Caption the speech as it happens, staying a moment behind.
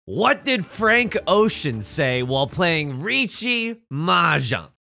What did Frank Ocean say while playing Riichi Mahjong?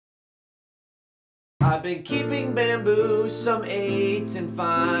 I've been keeping bamboo, some 8s and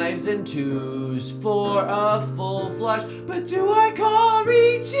 5s and 2s for a full flush, but do I call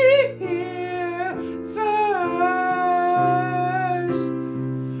Riichi here first?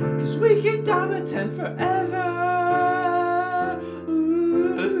 'Cause we can dime a 10 forever.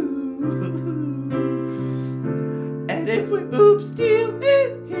 Ooh. And if we oops deal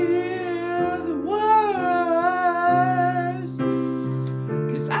it here the worst,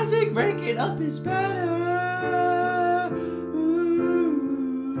 'cause I think ranking up is better. Ooh.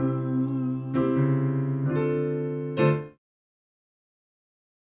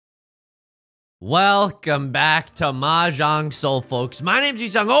 Welcome back to Mahjong Soul, folks. My name's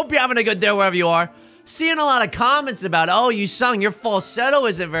Yusong. Hope you're having a good day wherever you are. Seeing a lot of comments about, oh, Yusong, your falsetto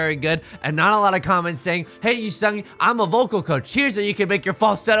isn't very good, and not a lot of comments saying, hey, Yusong, I'm a vocal coach. Here's how you can make your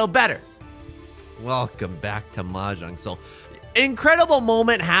falsetto better. Welcome back to Mahjong Soul. Incredible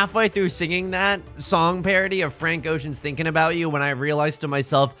moment halfway through singing that song parody of Frank Ocean's Thinking About You when I realized to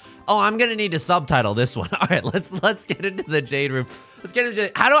myself, oh, I'm gonna need to subtitle this one. All right, let's get into the Jade Room. Let's get into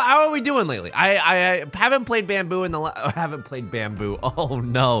how are we doing lately? I haven't played bamboo in the haven't played bamboo. Oh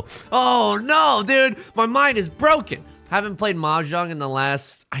no, dude, my mind is broken. Haven't played Mahjong in the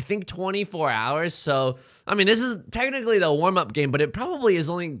last, I think, 24 hours. So I mean, this is technically the warm-up game, but it probably is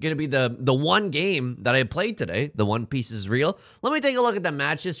only going to be the one game that I played today. The One Piece is real. Let me take a look at the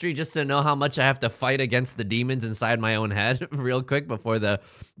match history just to know how much I have to fight against the demons inside my own head real quick before the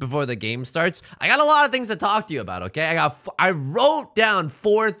game starts. I got a lot of things to talk to you about, okay? I wrote down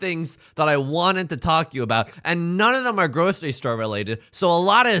 4 things that I wanted to talk to you about, and none of them are grocery store related, so a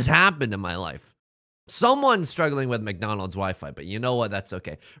lot has happened in my life. Someone's struggling with McDonald's Wi-Fi, but you know what? That's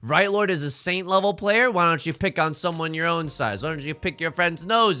okay. Right Lord is a saint level player. Why don't you pick on someone your own size? Why don't you pick your friend's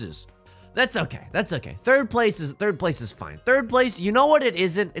noses? That's okay. That's okay. Third place is fine. Third place, you know what it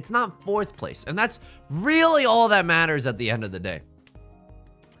isn't? It's not 4th place, and that's really all that matters at the end of the day.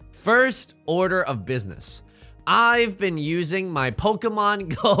 First order of business. I've been using my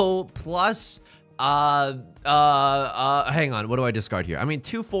Pokemon Go Plus. Hang on, what do I discard here? I mean,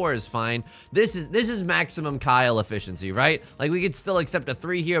 2-4 is fine. This is maximum Kyle efficiency, right? Like, we could still accept a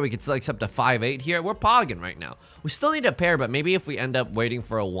 3 here, we could still accept a 5-8 here. We're pogging right now. We still need a pair, but maybe if we end up waiting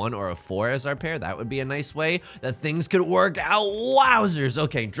for a 1 or a 4 as our pair, that would be a nice way that things could work out. Wowzers!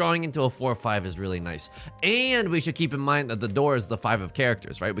 Okay, drawing into a 4-5 is really nice. And we should keep in mind that the door is the 5 of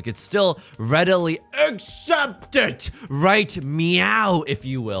characters, right? We could still readily accept it, right? Meow, if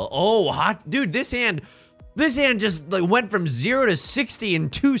you will. Oh, hot, dude, this hand just like went from 0 to 60 in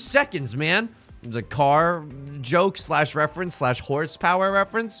 2 seconds, man. It's a car joke slash reference slash horsepower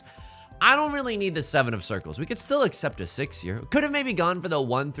reference. I don't really need the 7 of circles. We could still accept a 6 here. Could have maybe gone for the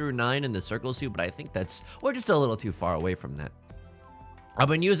 1 through 9 in the circle suit, but I think we're just a little too far away from that. I've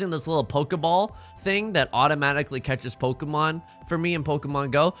been using this little Pokeball thing that automatically catches Pokemon for me in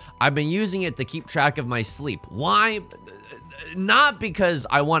Pokemon Go. I've been using it to keep track of my sleep. Why? Not because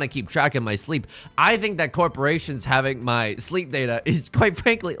I want to keep track of my sleep. I think that corporations having my sleep data is, quite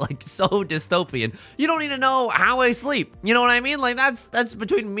frankly, like, so dystopian. You don't need to know how I sleep. You know what I mean? Like, that's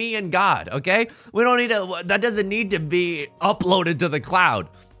between me and God, okay? We don't need to, that doesn't need to be uploaded to the cloud.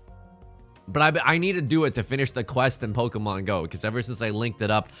 But I need to do it to finish the quest in Pokemon Go, because ever since I linked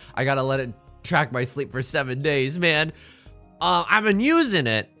it up, I gotta let it track my sleep for 7 days, man. I've been using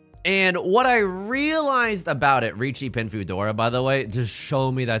it. And what I realized about it, Riichi Pinfudora, by the way, just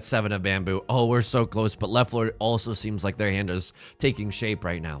show me that 7 of bamboo. Oh, we're so close, but Left Lord also seems like their hand is taking shape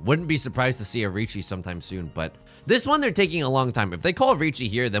right now. Wouldn't be surprised to see a Riichi sometime soon, but this one, they're taking a long time. If they call Riichi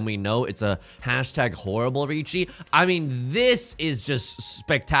here, then we know it's a hashtag horrible Riichi. I mean, this is just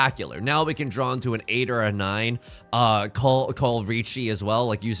spectacular. Now we can draw into an 8 or a 9, call Riichi as well,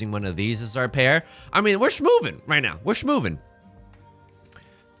 like using one of these as our pair. I mean, we're schmoving right now. We're schmoving.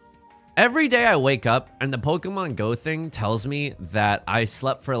 Every day I wake up and the Pokemon Go thing tells me that I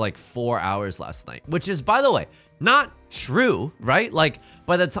slept for like 4 hours last night, which is, by the way, not true, right? Like,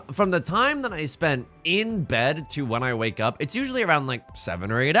 from the time that I spent in bed to when I wake up, it's usually around like 7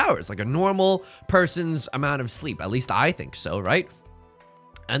 or 8 hours, like a normal person's amount of sleep. At least I think so, right?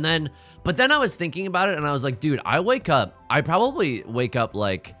 But then I was thinking about it and I was like, dude, I probably wake up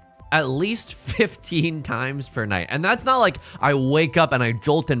like at least 15 times per night. And that's not like I wake up and I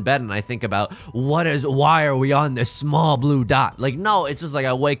jolt in bed and I think about why are we on this small blue dot? Like, no, it's just like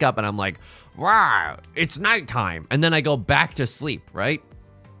I wake up and I'm like, wow, it's nighttime. And then I go back to sleep, right?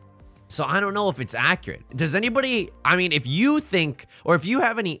 So I don't know if it's accurate. Does anybody, I mean, if you think, or if you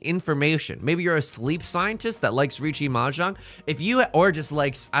have any information, maybe you're a sleep scientist that likes Riichi Mahjong, if you, or just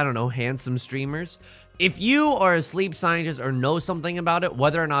likes, I don't know, handsome streamers, if you are a sleep scientist or know something about it,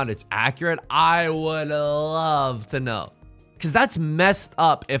 whether or not it's accurate, I would love to know. Because that's messed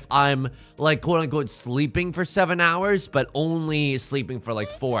up if I'm like quote unquote sleeping for 7 hours, but only sleeping for like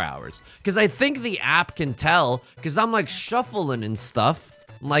 4 hours. Because I think the app can tell, because I'm like shuffling and stuff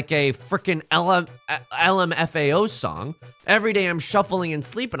like a freaking LMFAO song. Every day I'm shuffling and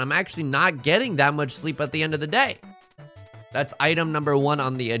sleeping. I'm actually not getting that much sleep at the end of the day. That's item number 1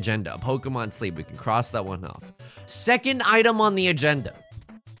 on the agenda. Pokemon sleep. We can cross that one off. Second item on the agenda.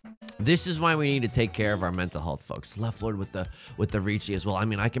 This is why we need to take care of our mental health, folks. Left Lord with the Riichi as well. I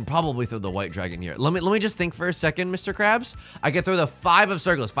mean, I can probably throw the White Dragon here. Let me just think for a second, Mr. Krabs. I can throw the 5 of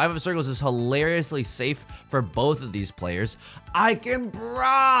Circles. 5 of Circles is hilariously safe for both of these players. I can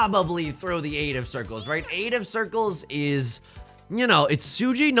probably throw the 8 of Circles, right? 8 of Circles is, you know, it's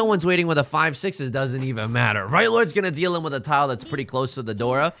Suji. No one's waiting with a 5/6. It doesn't even matter. Right Lord's gonna deal him with a tile that's pretty close to the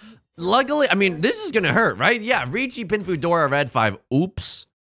Dora. Luckily, I mean, this is gonna hurt, right? Yeah, Riichi, Pinfu, Dora, red 5. Oops.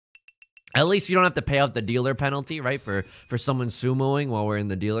 At least you don't have to pay out the dealer penalty, right? For someone sumoing while we're in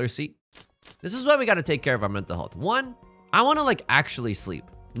the dealer seat. This is why we got to take care of our mental health. 1, I want to like actually sleep.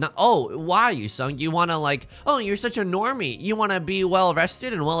 Not, oh, why, Yusong? You want to like, oh, you're such a normie. You want to be well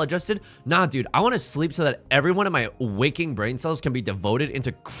rested and well adjusted? Nah, dude, I want to sleep so that every one of my waking brain cells can be devoted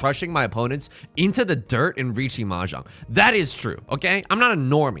into crushing my opponents into the dirt in Riichi Mahjong. That is true, okay? I'm not a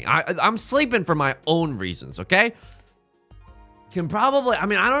normie. I'm sleeping for my own reasons, okay? Can probably, I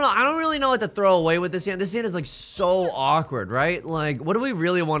mean, I don't know. I don't really know what to throw away with this hand. This hand is like so awkward, right? Like, what do we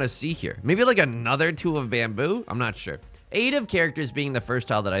really want to see here? Maybe like another 2 of bamboo? I'm not sure. 8 of characters being the first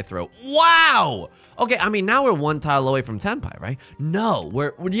tile that I throw. Wow! Okay, I mean, now we're 1 tile away from Tenpai, right? No,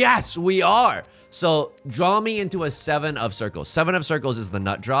 yes, we are. So draw me into a 7 of Circles. 7 of Circles is the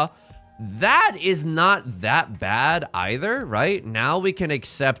nut draw. That is not that bad either, right? Now we can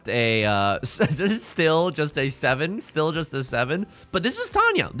accept a, still just a 7, still just a 7. But this is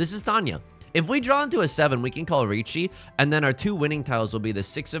Tanya, this is Tanya. If we draw into a 7, we can call Riichi, and then our 2 winning tiles will be the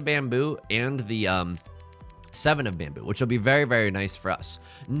 6 of bamboo and the, 7 of bamboo, which will be very, very nice for us.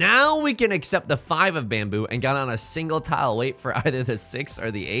 Now we can accept the 5 of bamboo and get on a single tile wait for either the 6 or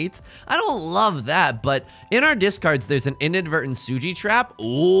the 8. I don't love that, but in our discards, there's an inadvertent Suji trap.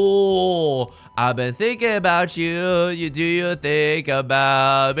 Ooh, I've been thinking about you. Do you think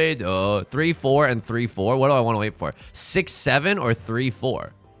about me? Oh, 3, 4, and 3, 4. What do I want to wait for? 6, 7, or 3,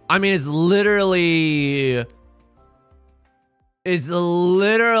 4? I mean, it's literally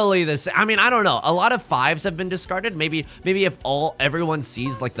the same. I mean, I don't know. A lot of 5s have been discarded. Maybe if everyone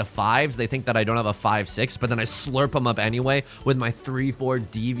sees like the 5s, they think that I don't have a 5/6, but then I slurp them up anyway with my 3, 4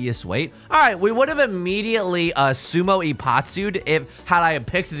 devious weight. All right, we would have immediately sumo ipatsu'd had I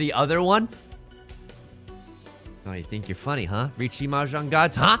picked the other one. Oh, you think you're funny, huh? Riichi Mahjong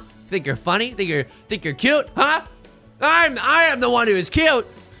gods, huh? Think you're funny? Think you're cute, huh? I am the one who is cute.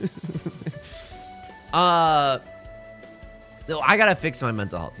 I gotta fix my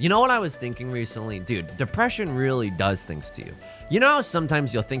mental health. You know what I was thinking recently? Dude, depression really does things to you. You know how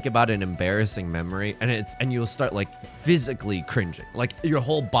sometimes you'll think about an embarrassing memory and you'll start like physically cringing. Like your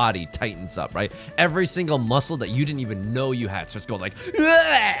whole body tightens up, right? Every single muscle that you didn't even know you had starts going like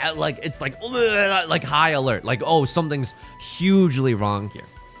it's like high alert. Like, oh, something's hugely wrong here.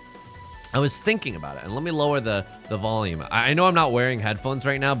 I was thinking about it, and let me lower the volume. I know I'm not wearing headphones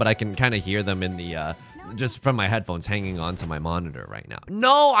right now, but I can kind of hear them in the just from my headphones hanging onto my monitor right now.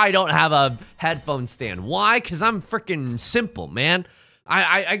 No, I don't have a headphone stand. Why? Because I'm freaking simple, man.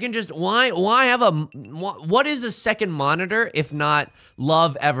 I can just, why have what is a second monitor if not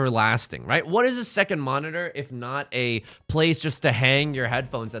love everlasting, right? What is a second monitor if not a place just to hang your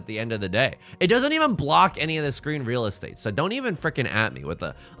headphones at the end of the day? It doesn't even block any of the screen real estate, so don't even freaking at me with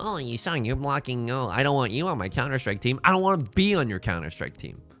the, oh, Yusong, you're blocking, no, I don't want you on my Counter-Strike team. I don't want to be on your Counter-Strike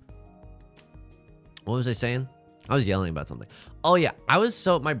team. What was I saying? I was yelling about something. Oh yeah,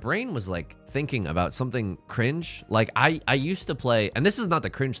 my brain was like thinking about something cringe. Like I used to play, and this is not the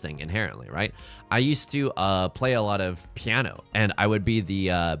cringe thing inherently, right? I used to play a lot of piano, and I would be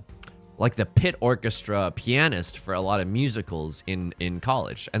the like the pit orchestra pianist for a lot of musicals in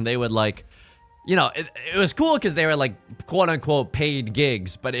college. And they would like, you know, it was cool because they were like quote unquote paid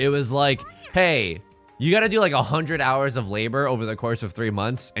gigs, but it was like, hey, you got to do like 100 hours of labor over the course of 3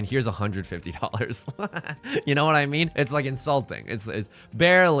 months, and here's $150. You know what I mean? It's like insulting. It's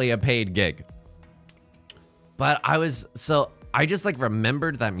barely a paid gig. But I just like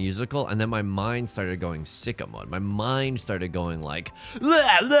remembered that musical, and then my mind started going sicko mode. My mind started going like,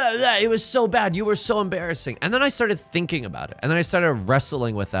 blah, blah, blah. It was so bad. You were so embarrassing. And then I started thinking about it, and then I started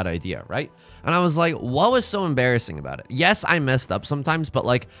wrestling with that idea, right? And I was like, what was so embarrassing about it? Yes, I messed up sometimes, but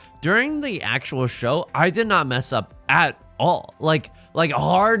like during the actual show, I did not mess up at all. Like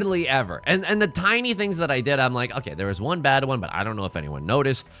hardly ever. And the tiny things that I did, I'm like, okay, there was one bad one, but I don't know if anyone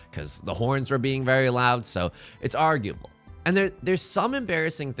noticed because the horns were being very loud, so it's arguable. And there's some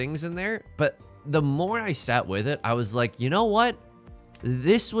embarrassing things in there, but the more I sat with it, I was like, you know what?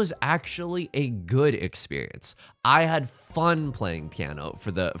 This was actually a good experience. I had fun playing piano for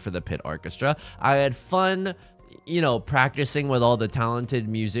the pit orchestra. I had fun, you know, practicing with all the talented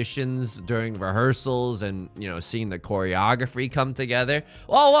musicians during rehearsals and, you know, seeing the choreography come together.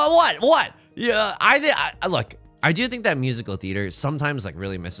 Oh, what? Yeah, look, I do think that musical theater sometimes like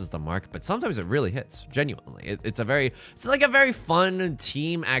really misses the mark, but sometimes it really hits, genuinely. It's like a very fun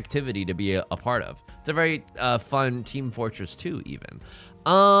team activity to be a part of. It's a very fun Team Fortress 2 even.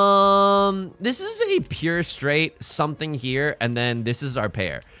 This is a pure straight something here, and then this is our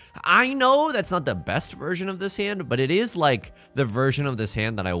pair. I know that's not the best version of this hand, but it is like the version of this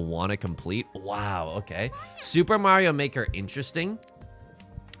hand that I want to complete. Wow, okay. Super Mario Maker, interesting.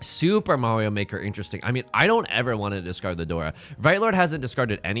 Super Mario Maker, interesting. I mean, I don't ever want to discard the Dora. Right Lord hasn't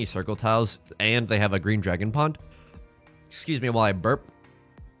discarded any circle tiles, and they have a green dragon pond. Excuse me while I burp.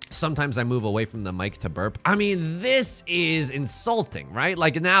 Sometimes I move away from the mic to burp. I mean, this is insulting, right?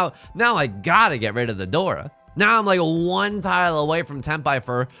 Like now I gotta get rid of the Dora. Now I'm like one tile away from Tenpai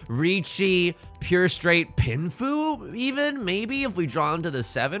for Riichi, pure straight Pinfu, even, maybe, if we draw into the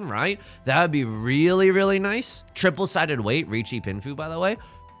 7, right? That would be really, really nice. Triple-sided weight, Riichi Pinfu, by the way.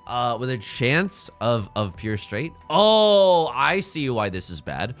 With a chance of pure straight. Oh, I see why this is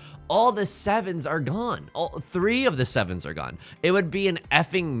bad. All the 7s are gone. All 3 of the 7s are gone. It would be an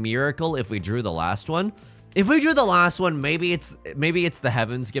effing miracle if we drew the last one. If we drew the last one, maybe it's the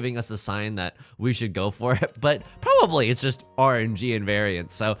heavens giving us a sign that we should go for it, but probably it's just RNG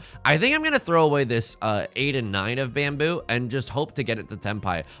invariance. So I think I'm gonna throw away this 8 and 9 of bamboo and just hope to get it to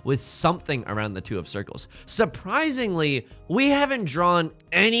Tenpai with something around the 2 of circles. Surprisingly, we haven't drawn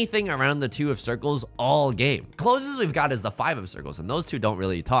anything around the 2 of circles all game. Closest we've got is the 5 of circles, and those two don't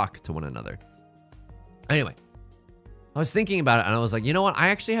really talk to one another. Anyway. I was thinking about it, and I was like, you know what? I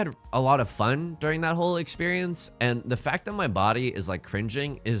actually had a lot of fun during that whole experience, and the fact that my body is like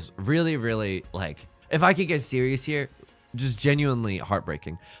cringing is really, really like, if I could get serious here, just genuinely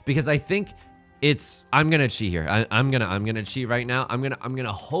heartbreaking. Because I think I'm gonna cheat here. I'm gonna cheat right now. I'm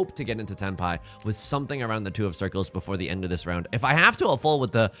gonna hope to get into Tenpai with something around the 2 of circles before the end of this round. If I have to, I'll fold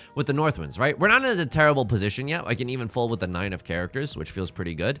with the North Winds, right? We're not in a terrible position yet. I can even fold with the 9 of characters, which feels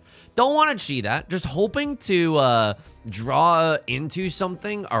pretty good. Don't want to cheat that. Just hoping to draw into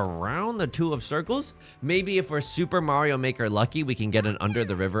something around the 2 of circles. Maybe if we're Super Mario Maker lucky, we can get an Under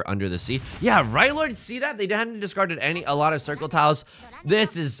the River, Under the Sea. Yeah, right, Lord. See that? They hadn't discarded a lot of circle tiles.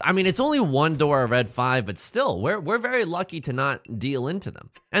 This is, I mean, it's only one door, a red 5, but still, we're very lucky to not deal into them.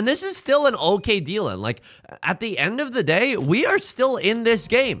 And this is still an okay deal in. Like, at the end of the day, we are still in this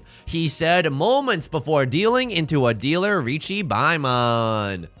game. He said moments before dealing into a dealer, Riichi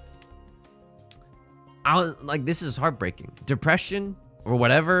Baimon. Like, this is heartbreaking. Depression, or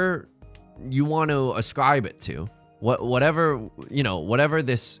whatever you want to ascribe it to, whatever, you know, whatever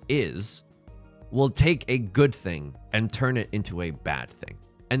this is, will take a good thing and turn it into a bad thing.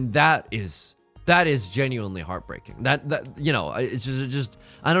 And that is genuinely heartbreaking. That you know, it's just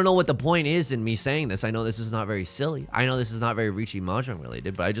I don't know what the point is in me saying this. I know this is not very silly. I know this is not very Riichi Mahjong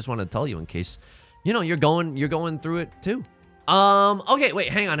related, but I just want to tell you in case, you know, you're going through it too. Okay, wait,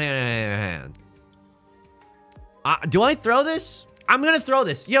 hang on. Do I throw this? I'm gonna throw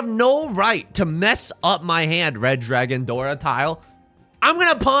this. You have no right to mess up my hand, Red Dragon Dora tile. I'm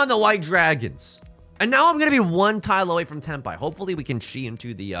gonna pawn the white dragons. And now I'm gonna be one tile away from Tenpai. Hopefully we can chi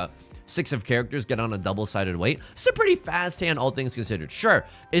into the 6 of characters, get on a double-sided weight. It's a pretty fast hand, all things considered. Sure.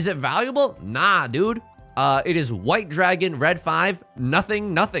 Is it valuable? Nah, dude. It is white dragon, red 5,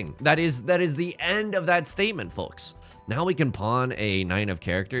 nothing. That is the end of that statement, folks. Now we can pawn a 9 of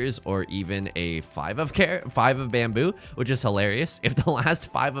characters or even a 5 of bamboo, which is hilarious. If the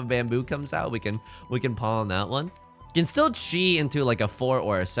last 5 of bamboo comes out, we can pawn that one. Can still chi into like a 4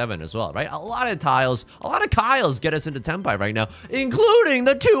 or a 7 as well, right? A lot of tiles, a lot of Kyles get us into Tenpai right now, including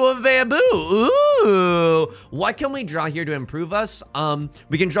the 2 of bamboo. Ooh, what can we draw here to improve us?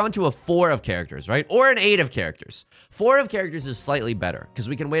 We can draw into a 4 of characters, right? Or an 8 of characters. 4 of characters is slightly better because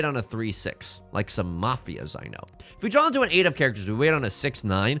we can wait on a 3-6, like some mafias I know. If we draw into an 8 of characters, we wait on a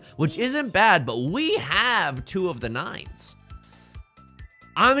 6-9, which isn't bad, but we have 2 of the 9s.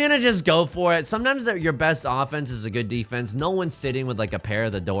 I'm gonna just go for it. Sometimes your best offense is a good defense. No one's sitting with like a pair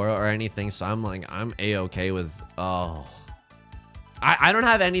of the door or anything, so I'm a-okay with, oh. I don't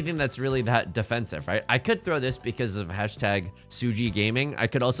have anything that's really that defensive, right? I could throw this because of hashtag Suji Gaming. I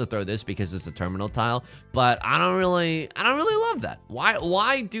could also throw this because it's a terminal tile, but I don't really love that.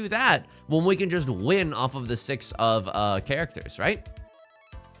 Why do that when we can just win off of the 6 of characters, right?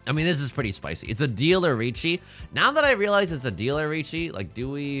 I mean, this is pretty spicy. It's a dealer Riichi. Now that I realize it's a dealer Riichi, like, do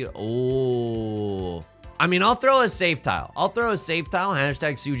we? Oh. I mean, I'll throw a safe tile.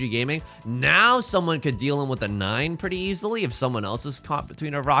 Hashtag Suji Gaming. Now someone could deal him with a 9 pretty easily. If someone else is caught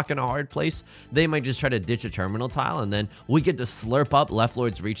between a rock and a hard place, they might just try to ditch a terminal tile, and then we get to slurp up Left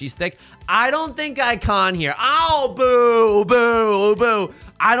Lord's Riichi stick. I don't think I con here. Oh, boo, boo, boo.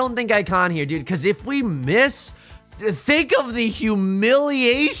 I don't think I con here, dude, because if we miss, think of the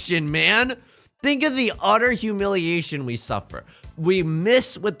humiliation, man. Think of the utter humiliation we suffer. We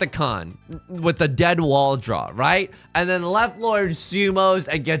miss with the con, with the dead wall draw, right? And then Left Lord sumos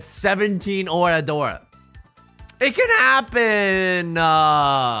and gets 17 Oradora. It can happen.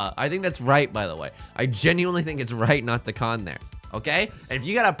 I think that's right, by the way. I genuinely think it's right not to con there, okay? And if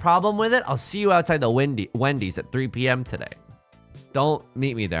you got a problem with it, I'll see you outside the Wendy's at 3 p.m. today. Don't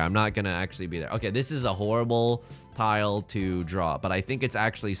meet me there. I'm not gonna actually be there. Okay, this is a horrible tile to draw, but I think it's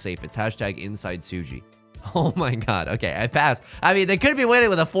actually safe. It's hashtag inside Suji. Oh my god. Okay, I passed. I mean, they could be winning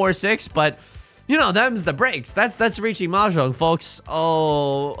with a 4-6, but you know, them's the breaks. That's Riichi Mahjong, folks.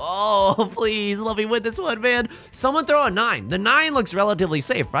 Oh, please let me win this one, man. Someone throw a 9. The 9 looks relatively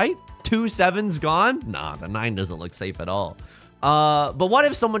safe, right? 2 7s gone? Nah, the 9 doesn't look safe at all. But what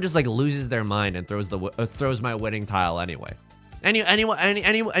if someone just like loses their mind and throws my winning tile anyway?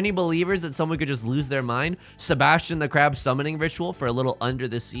 Any believers that someone could just lose their mind? Sebastian the Crab summoning ritual for a little under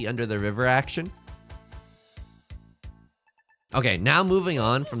the sea, under the river action? Okay, now moving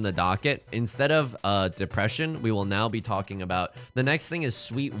on from the docket, instead of depression, we will now be talking about, the next thing is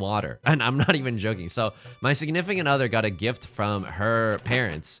sweet water. And I'm not even joking. So my significant other got a gift from her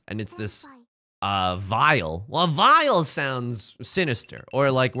parents, and it's this vial. Well, vial sounds sinister,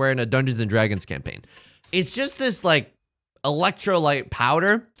 or like we're in a Dungeons and Dragons campaign. It's just this like electrolyte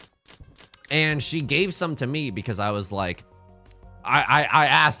powder, and she gave some to me because I was like, I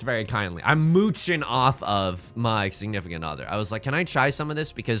asked very kindly. I'm mooching off of my significant other. I was like, can I try some of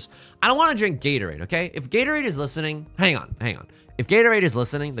this? Because I don't want to drink Gatorade, okay? If Gatorade is listening, hang on. If Gatorade is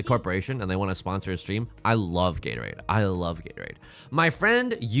listening, the corporation, and they want to sponsor a stream, I love Gatorade. I love Gatorade. My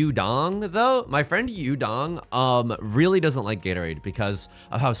friend Yudong, though, really doesn't like Gatorade because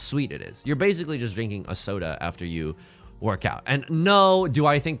of how sweet it is. You're basically just drinking a soda after you work out. And no, do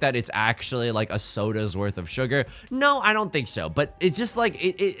I think that it's actually like a soda's worth of sugar? No, I don't think so. But it's just like,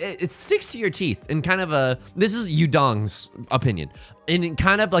 it sticks to your teeth in kind of a, this is Yudong's opinion, in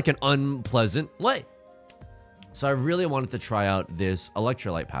kind of like an unpleasant way. So I really wanted to try out this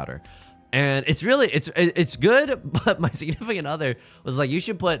electrolyte powder. And it's really, it's good, but my significant other was like, you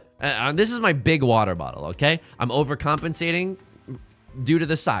should put, this is my big water bottle, okay? I'm overcompensating due to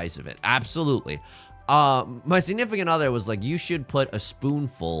the size of it, absolutely. My significant other was like, you should put a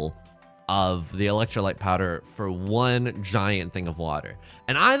spoonful of the electrolyte powder for one giant thing of water.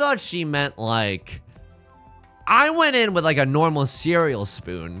 And I thought she meant like, I went in with like a normal cereal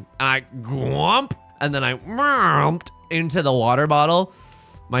spoon, and I glump, and then I whomped into the water bottle.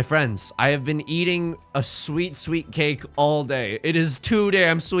 My friends, I have been eating a sweet, sweet cake all day. It is too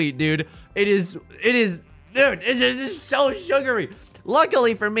damn sweet, dude. It is, dude, it's just so sugary.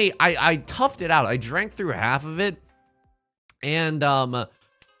 Luckily for me, I toughed it out. I drank through half of it, and now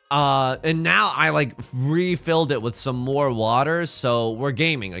I like refilled it with some more water, so we're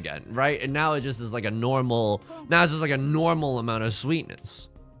gaming again, right? And now it just is like a normal, now it's just like a normal amount of sweetness.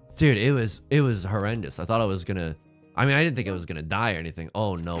 Dude, it was horrendous. I thought I was gonna, I mean, I didn't think I was gonna die or anything.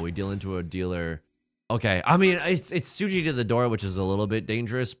 Oh no, we deal into a dealer. Okay, I mean, it's Suji to the door, which is a little bit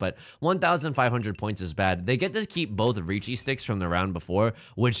dangerous, but 1,500 points is bad. They get to keep both Riichi sticks from the round before,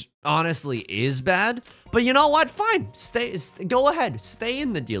 which honestly is bad. But you know what? Fine, go ahead, stay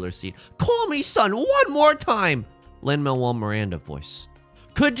in the dealer seat. Call me son one more time. Lin-Manuel Miranda voice.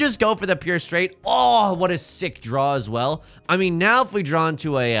 Could just go for the pure straight. Oh, what a sick draw as well. I mean, now if we draw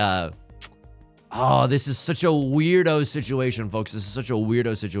into a, oh, this is such a weirdo situation, folks. This is such a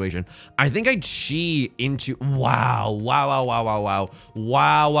weirdo situation. I think I'd chi into, wow. Do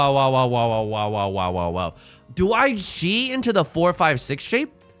I chi into the 4-5-6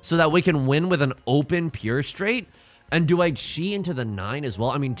 shape so that we can win with an open pure straight? And do I chi into the 9 as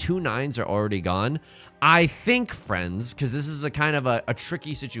well? I mean, 2 9s are already gone. I think, friends, because this is a kind of a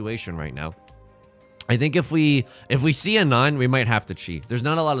tricky situation right now. I think if we see a 9, we might have to cheat. There's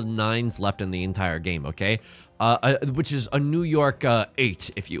not a lot of 9s left in the entire game, okay? Which is a New York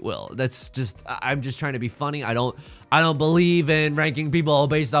 8, if you will. That's just, I'm just trying to be funny. I don't believe in ranking people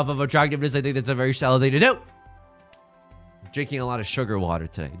based off of attractiveness. I think that's a very shallow thing to do. Drinking a lot of sugar water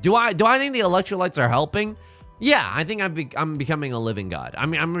today. Do I think the electrolytes are helping? Yeah, I think I'm becoming a living god. I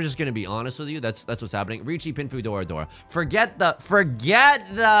mean, I'm just gonna be honest with you. That's what's happening. Riichi, Pinfu, Dora, Dora. Forget the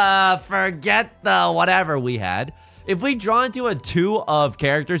whatever we had. If we draw into a 2 of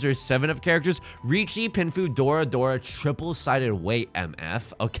characters or 7 of characters, Riichi, Pinfu, Dora, Dora, triple-sided weight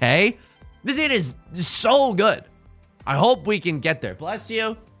MF, okay? This hit is so good. I hope we can get there. Bless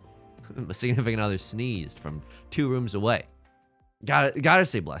you. A significant other sneezed from 2 rooms away. Gotta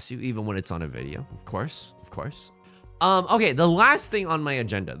say bless you, even when it's on a video, of course. Okay, the last thing on my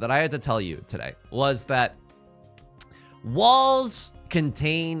agenda that I had to tell you today was that walls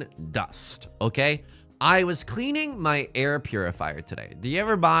contain dust, okay? I was cleaning my air purifier today. Do you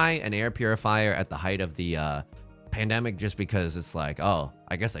ever buy an air purifier at the height of the pandemic just because it's like, oh,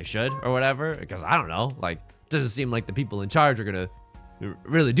 I guess I should or whatever? Because I don't know, like, doesn't seem like the people in charge are gonna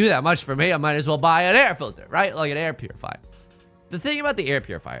really do that much for me. I might as well buy an air filter, right? Like an air purifier. The thing about the air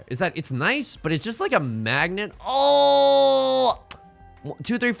purifier is that it's nice, but it's just like a magnet. Oh,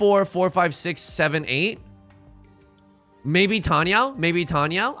 2, 3, 4, 4, 5, 6, 7, 8. Maybe Tenhou. Maybe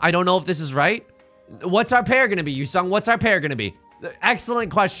Tenhou. I don't know if this is right. What's our pair gonna be, Yusong? What's our pair gonna be?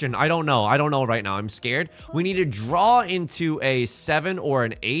 Excellent question. I don't know. I don't know right now. I'm scared. We need to draw into a 7 or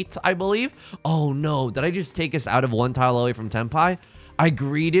an 8, I believe. Oh no, did I just take us out of 1 tile away from Tenpai? I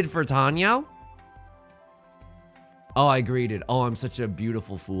greeted for Tenhou. Oh, I greeted. Oh, I'm such a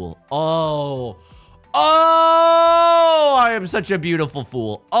beautiful fool. Oh, I am such a beautiful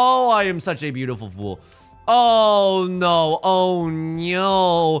fool. Oh, I am such a beautiful fool. Oh, no. Oh,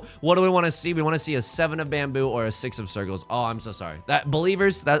 no. What do we want to see? We want to see a 7 of bamboo or a 6 of circles. Oh, I'm so sorry.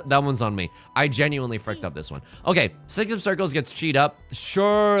 Believers, that one's on me. I genuinely fricked up this one. Okay, 6 of circles gets cheat up.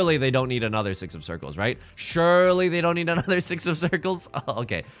 Surely they don't need another 6 of circles, right? Surely they don't need another 6 of circles. Oh,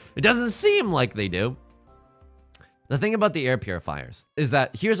 okay. It doesn't seem like they do. The thing about the air purifiers is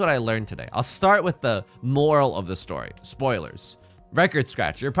that here's what I learned today. I'll start with the moral of the story. Spoilers. Record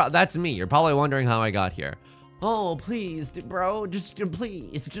scratch. That's me. You're probably wondering how I got here. Oh, please, bro. Just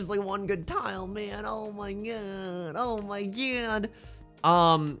please. Just like 1 good tile, man. Oh my god. Oh my god.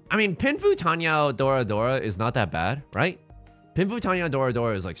 I mean, Pinfu, Tenhou, Dora, Dora is not that bad, right? Pinfu, Tenhou, Dora,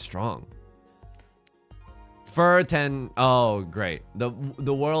 Dora is like strong. Fur 10. Oh, great. The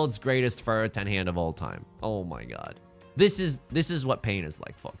world's greatest fur 10 hand of all time. Oh my god. This is what pain is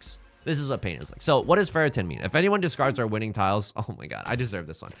like, folks. This is what pain is like. So what does fur 10 mean? If anyone discards our winning tiles, oh my god, I deserve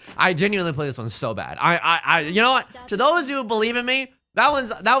this one. I genuinely play this one so bad. You know what? To those who believe in me, that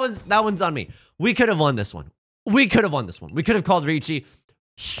one's on me. We could have won this one. We could have won this one. We could have called Riichi.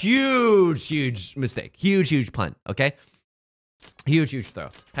 Huge mistake. Huge punt. Okay. Huge throw.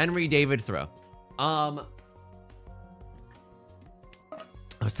 Henry David throw. I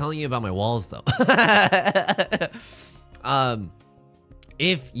was telling you about my walls, though.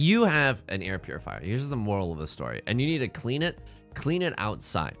 If you have an air purifier, here's the moral of the story, and you need to clean it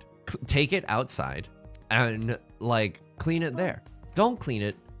outside. Take it outside and, like, clean it there. Don't clean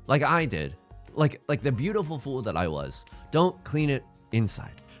it like I did. Like the beautiful fool that I was. Don't clean it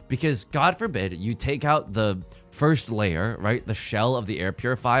inside. Because, God forbid, you take out the first layer, right? The shell of the air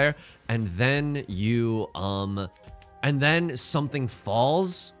purifier, and then you, and then something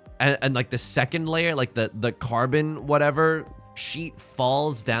falls, and like the second layer, like the carbon whatever sheet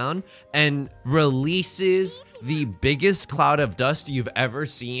falls down and releases the biggest cloud of dust you've ever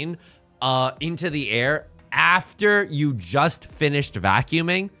seen into the air after you just finished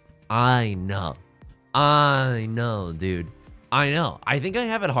vacuuming. I know, dude. I know. I think I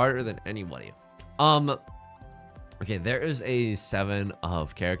have it harder than anybody. Okay, there is a 7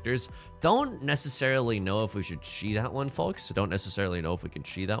 of characters. Don't necessarily know if we should cheat that one, folks. Don't necessarily know if we can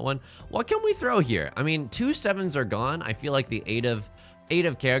cheat that one. What can we throw here? I mean, 2 7s are gone. I feel like the 8 of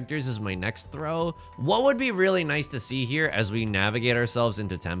characters is my next throw. What would be really nice to see here as we navigate ourselves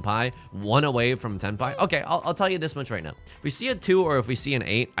into Tenpai, 1 away from Tenpai? Okay, I'll tell you this much right now. If we see a 2 or if we see an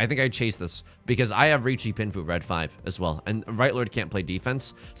 8, I think I'd chase this because I have Riichi Pinfu Red 5 as well, and Right Lord can't play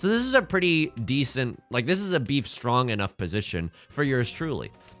defense. So this is a pretty decent, like this is a beef strong enough position for yours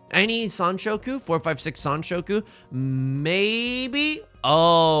truly. Any Sanshoku? 4, 5, 6 Sanshoku? Maybe?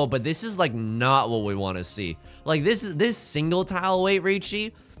 Oh, but this is like not what we want to see. Like this single tile weight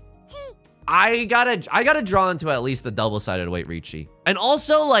Riichi. I gotta draw into at least the double-sided weight Riichi. And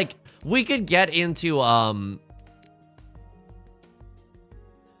also like we could get into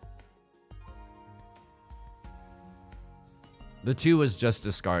The 2 was just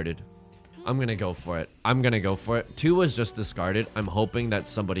discarded. I'm gonna go for it. I'm gonna go for it. 2 was just discarded. I'm hoping that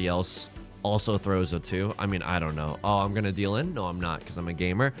somebody else also throws a 2. I mean, I don't know. Oh, I'm gonna deal in? No, I'm not, because I'm a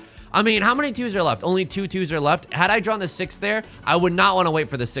gamer. I mean, how many 2s are left? Only 2 2s are left. Had I drawn the 6 there, I would not want to wait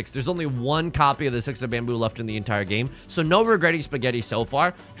for the 6. There's only 1 copy of the 6 of bamboo left in the entire game. So no regretty spaghetti so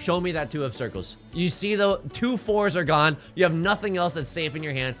far. Show me that 2 of circles. You see the 2 4s are gone. You have nothing else that's safe in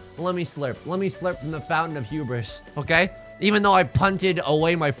your hand. Let me slurp. Let me slurp from the fountain of hubris, okay? Even though I punted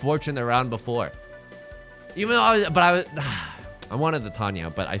away my fortune the round before. Even though I wanted the Tanya,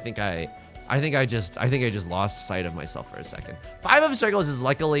 but I think I just lost sight of myself for a second. 5 of circles is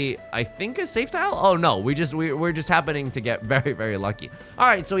luckily, I think, a safe tile. Oh no, we're just happening to get very, very lucky. All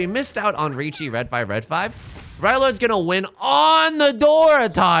right, so we missed out on Riichi red 5, red 5. Right Lord's gonna win on the Dora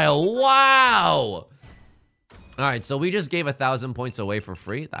tile. Wow. All right, so we just gave 1,000 points away for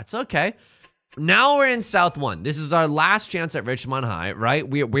free. That's okay. Now we're in South 1. This is our last chance at Richmond High, right?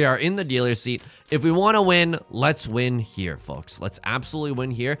 We are in the dealer seat. If we want to win, let's win here, folks. Let's absolutely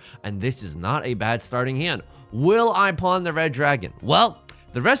win here. And this is not a bad starting hand. Will I pawn the red dragon? Well,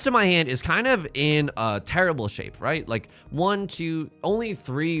 the rest of my hand is kind of in a terrible shape, right? Like 1, 2, only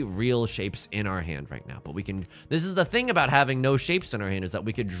 3 real shapes in our hand right now. But we can, this is the thing about having no shapes in our hand, is that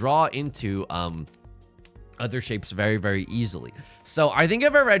we could draw into, other shapes very, very easily. So I think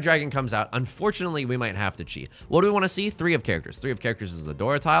if a red dragon comes out, unfortunately, we might have to cheat. What do we want to see? 3 of characters. 3 of characters is a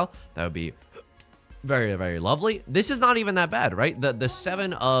Dora tile. That would be very, very lovely. This is not even that bad, right? The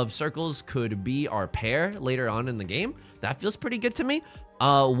 7 of circles could be our pair later on in the game. That feels pretty good to me.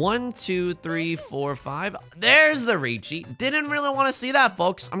 1, 2, 3, 4, 5. There's the Riichi. Didn't really want to see that,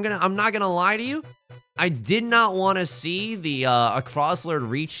 folks. I'm not gonna lie to you. I did not want to see the a crosslord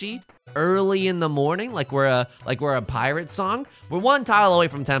Riichi early in the morning, like we're a pirate song. We're 1 tile away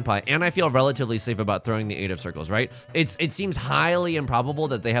from Tenpai, and I feel relatively safe about throwing the 8 of circles, right? It seems highly improbable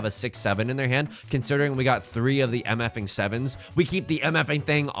that they have a 6 7 in their hand, considering we got 3 of the MFing 7s. We keep the MFing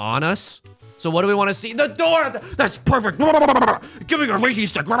thing on us. So what do we want to see? The door! That's perfect! Give me a Riichi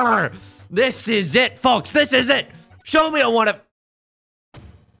stick! This is it, folks! This is it! Show me a 1 of...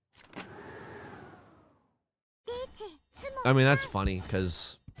 I mean, that's funny,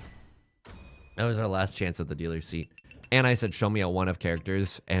 because that was our last chance at the dealer seat. And I said, show me a 1 of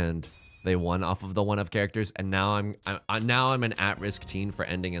characters, and they won off of the 1 of characters, and now I'm an at-risk teen for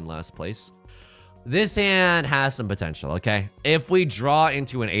ending in last place. This hand has some potential, okay? If we draw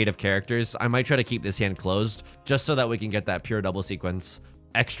into an 8 of characters, I might try to keep this hand closed, just so that we can get that pure double sequence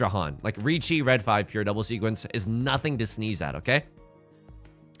extra Han. Like, Riichi red 5 pure double sequence is nothing to sneeze at, okay?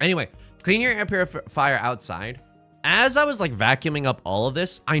 Anyway, clean your air purifier outside. As I was like vacuuming up all of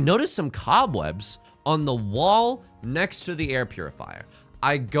this, I noticed some cobwebs on the wall next to the air purifier.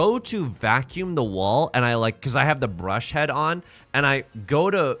 I go to vacuum the wall, and I like, because I have the brush head on, and I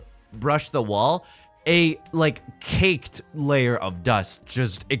go to brush the wall, a like caked layer of dust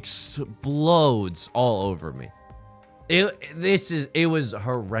just explodes all over me. It was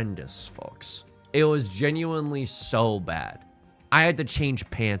horrendous, folks. It was genuinely so bad. I had to change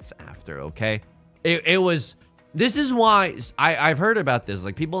pants after, okay? It was... This is why I've heard about this.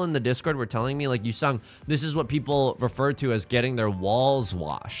 Like, people in the Discord were telling me, like, Yusong, this is what people refer to as getting their walls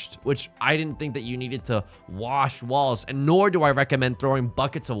washed, which I didn't think that you needed to wash walls, and nor do I recommend throwing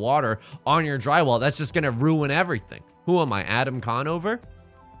buckets of water on your drywall. That's just gonna ruin everything. Who am I, Adam Conover?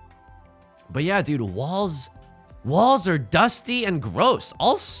 But yeah, dude, walls are dusty and gross.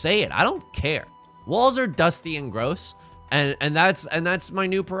 I'll say it. I don't care. Walls are dusty and gross, and that's my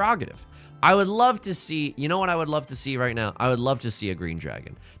new prerogative. I would love to see, you know what I would love to see right now? I would love to see a green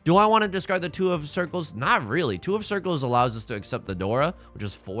dragon. Do I want to discard the 2 of circles? Not really. 2 of circles allows us to accept the Dora, which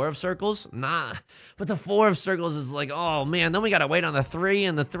is 4 of circles. Nah, but the 4 of circles is like, oh man, then we got to wait on the 3,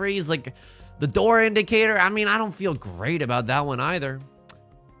 and the 3 is like the Dora indicator. I mean, I don't feel great about that one either.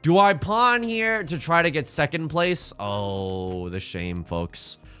 Do I pawn here to try to get 2nd place? Oh, the shame,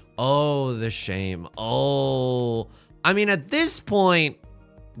 folks. Oh, the shame. Oh, I mean, at this point,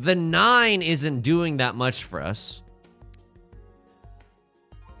 the 9 isn't doing that much for us.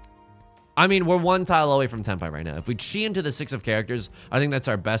 I mean, we're 1 tile away from Tenpai right now. If we chi into the 6 of characters, I think that's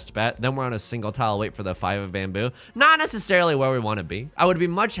our best bet. Then we're on a single tile wait for the 5 of bamboo. Not necessarily where we want to be. I would be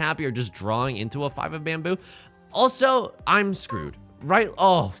much happier just drawing into a 5 of bamboo. Also, I'm screwed, right?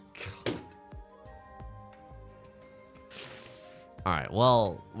 Oh, God. All right,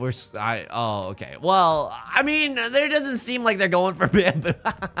 well, oh, okay. Well, I mean, there doesn't seem like they're going for bamboo.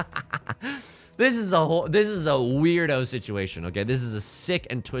 This is a weirdo situation, okay? This is a sick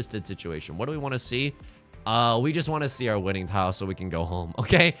and twisted situation. What do we want to see? We just want to see our winning tile so we can go home,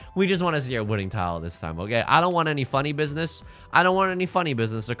 okay? We just want to see our winning tile this time, okay? I don't want any funny business. I don't want any funny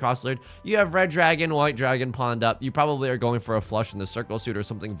business across Lord. You have red dragon, white dragon pawned up. You probably are going for a flush in the circle suit or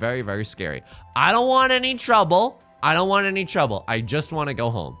something very, very scary. I don't want any trouble. I don't want any trouble. I just want to go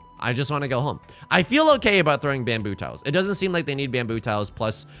home. I just want to go home. I feel okay about throwing bamboo tiles. It doesn't seem like they need bamboo tiles.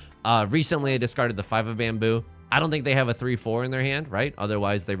 Plus, recently I discarded the 5 of bamboo. I don't think they have a 3-4 in their hand, right?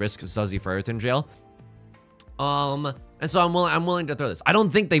 Otherwise, they risk Zuzzy Ferret in jail. And so I'm willing to throw this. I don't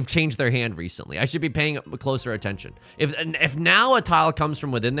think they've changed their hand recently. I should be paying closer attention. If now a tile comes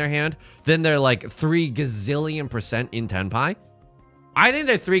from within their hand, then they're like 3 gazillion% in Tenpai. I think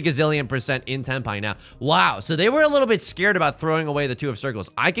they're 3 gazillion% in Tenpai now. Wow, so they were a little bit scared about throwing away the 2 of circles.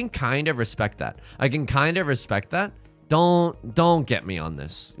 I can kind of respect that. I can kind of respect that. Don't get me on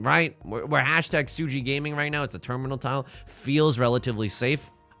this, right? We're hashtag Suji Gaming right now. It's a terminal tile. Feels relatively safe.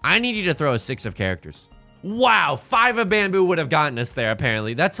 I need you to throw a 6 of characters. Wow, 5 of bamboo would have gotten us there,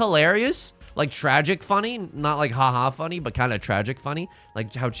 apparently. That's hilarious. Like, tragic funny. Not like haha funny, but kind of tragic funny.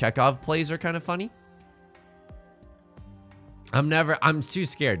 Like how Chekhov plays are kind of funny. I'm too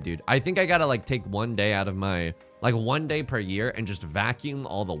scared, dude. I think I gotta, like, take 1 day out of my... Like, 1 day per year and just vacuum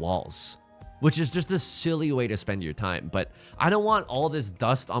all the walls. Which is just a silly way to spend your time. But I don't want all this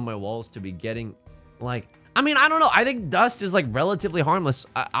dust on my walls to be getting, like... I mean, I don't know. I think dust is, like, relatively harmless.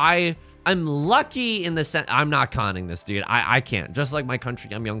 I'm lucky in the sense... I'm not conning this, dude. I can't. Just like my country,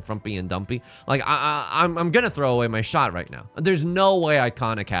 I'm young, frumpy, and dumpy. Like, I'm gonna throw away my shot right now. There's no way I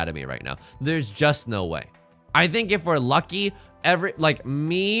con Academy right now. There's just no way. I think if we're lucky, like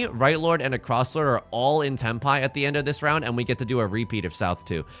me, Right Lord, and a Cross Lord are all in Tenpai at the end of this round, and we get to do a repeat of South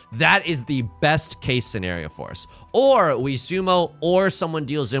 2. That is the best case scenario for us. Or we sumo, or someone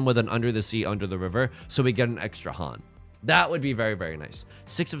deals in with an Under the Sea, Under the River, so we get an extra Han. That would be very, very nice.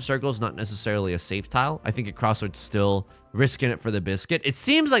 6 of circles, not necessarily a safe tile. I think a Crossroads still risking it for the biscuit. It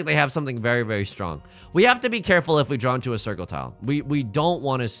seems like they have something very, very strong. We have to be careful if we draw into a circle tile. We don't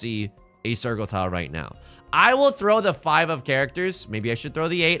want to see a circle tile right now. I will throw the 5 of characters. Maybe I should throw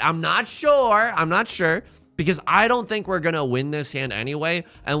the 8. I'm not sure. I'm not sure. Because I don't think we're going to win this hand anyway.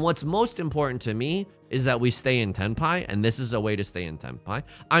 And what's most important to me is that we stay in Tenpai. And this is a way to stay in Tenpai.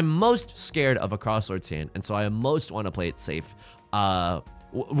 I'm most scared of a Crossroads hand. And so I most want to play it safe.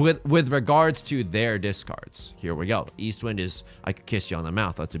 With regards to their discards. Here we go. Eastwind is, I could kiss you on the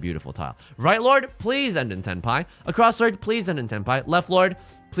mouth. That's a beautiful tile. Right Lord, please end in Tenpai. Across Lord, please end in Tenpai. Left Lord,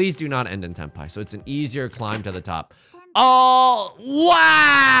 please do not end in Tenpai. So it's an easier climb to the top. Oh,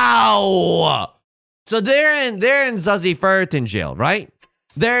 wow! So they're in Zuzzy Ferritin jail, right?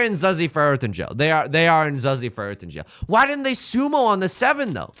 They're in Zuzzy Ferritin jail. They are in Zuzzy Ferritin jail. Why didn't they sumo on the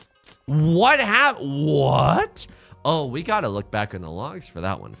 7 though? What happened? What? Oh, we gotta look back in the logs for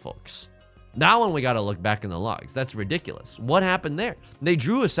that one, folks. That one we gotta look back in the logs. That's ridiculous. What happened there? They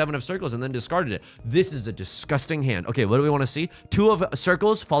drew a 7 of circles and then discarded it. This is a disgusting hand. Okay, what do we want to see? 2 of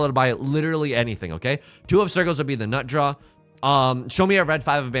circles followed by literally anything, okay? 2 of circles would be the nut draw. Show me a red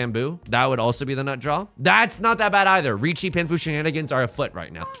 5 of bamboo. That would also be the nut draw. That's not that bad either. Riichi Pinfu shenanigans are afoot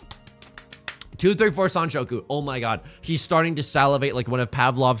right now. 2, 3, 4 Sanshoku. Oh my god. He's starting to salivate like one of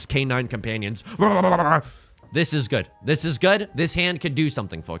Pavlov's canine companions. This is good. This is good. This hand could do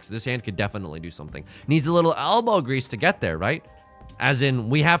something, folks. This hand could definitely do something. Needs a little elbow grease to get there, right? As in,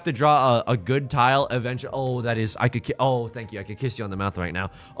 we have to draw a good tile eventually. Oh, that is, oh, thank you. I could kiss you on the mouth right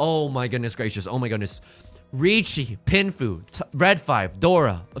now. Oh my goodness gracious. Oh my goodness. Riichi, Pinfu, Red 5,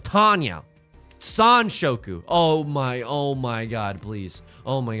 Dora, Tanya, Sanshoku. Oh my god, please.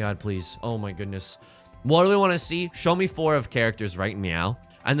 Oh my god, please. Oh my goodness. What do we want to see? Show me 4 of characters right meow.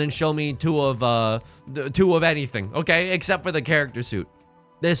 And then show me 2 of anything, okay? Except for the character suit.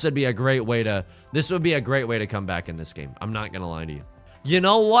 This would be a great way to come back in this game. I'm not gonna lie to you. You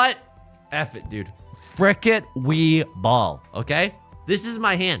know what? F it, dude. Frick it, we ball, okay? This is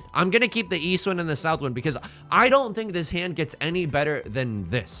my hand. I'm gonna keep the east one and the south one because I don't think this hand gets any better than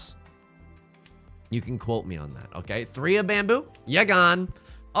this. You can quote me on that, okay? 3 of bamboo, you gone.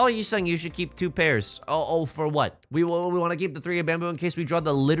 Oh, you saying you should keep 2 pairs. Oh, for what? We want to keep the 3 of bamboo in case we draw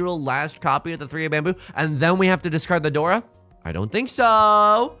the literal last copy of the 3 of bamboo, and then we have to discard the Dora? I don't think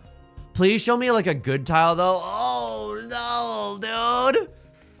so. Please show me like a good tile though. Oh no, dude.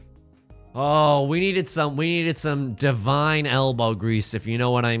 Oh, we needed some divine elbow grease, if you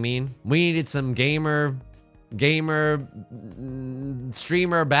know what I mean. We needed some gamer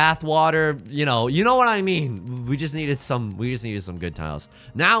streamer bathwater, you know what I mean. We just needed some good tiles.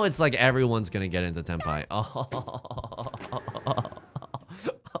 Now it's like everyone's gonna get into Tenpai. Oh.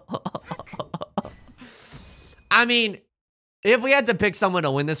 I mean, if we had to pick someone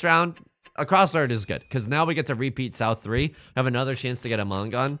to win this round, A Crossguard is good, because now we get to repeat South 3. Have another chance to get a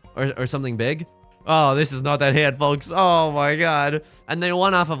Mongon or something big. Oh, this is not that hand, folks. Oh my god. And they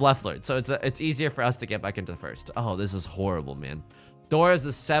won off of Left Lord, so it's easier for us to get back into first. Oh, this is horrible, man. Dora is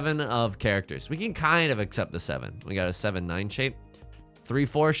the 7 of characters. We can kind of accept the 7. We got a 7-9 shape.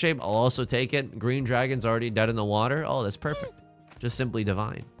 3-4 shape, I'll also take it. Green Dragon's already dead in the water. Oh, that's perfect. Just simply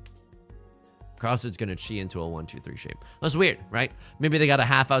divine. Crossroads gonna chi into a 1-2-3 shape. That's weird, right? Maybe they got a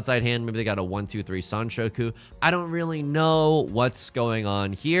half outside hand. Maybe they got a 1-2-3 Sanshoku. I don't really know what's going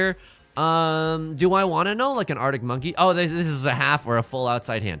on here. Do I want to know, like an Arctic Monkey? Oh, this is a half or a full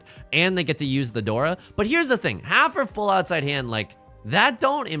outside hand. And they get to use the Dora. But here's the thing. Half or full outside hand, like, that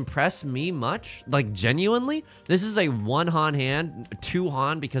don't impress me much. Like, genuinely. This is a 1 Han hand, 2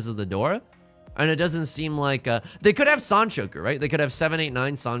 Han because of the Dora. And it doesn't seem like they could have Sanshoku, right? They could have 7-8-9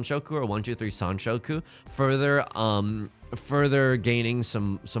 Sanshoku or 1-2-3 Sanshoku, further gaining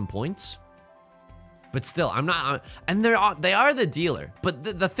some points. But still, I'm not, and they are the dealer. But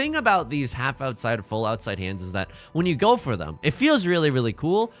the thing about these half outside, full outside hands is that when you go for them, it feels really, really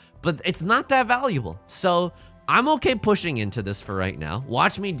cool, but it's not that valuable. So I'm okay pushing into this for right now.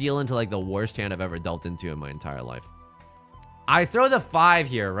 Watch me deal into like the worst hand I've ever dealt into in my entire life. I throw the 5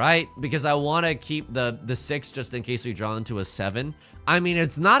 here, right? Because I want to keep the 6 just in case we draw into a 7. I mean,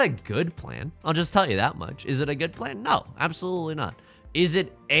 it's not a good plan. I'll just tell you that much. Is it a good plan? No, absolutely not. Is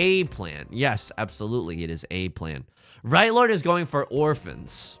it a plan? Yes, absolutely. It is a plan. Right Lord is going for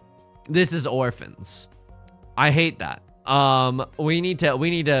orphans. This is orphans. I hate that. We need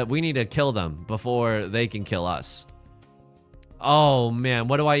to kill them before they can kill us. Oh man,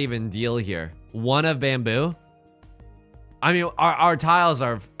 what do I even deal here? 1 of bamboo? I mean, our tiles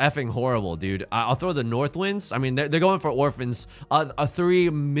are effing horrible, dude. I'll throw the North Winds. I mean, they're going for orphans a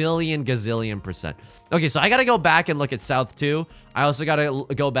 3 million gazillion %. Okay, so I gotta go back and look at South 2. I also gotta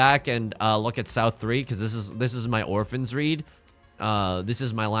go back and look at South 3 because this is my orphans read. This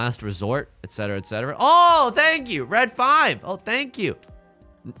is my last resort, etc., etc. Oh, thank you, Red 5. Oh, thank you.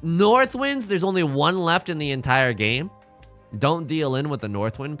 North Winds. There's only 1 left in the entire game. Don't deal in with the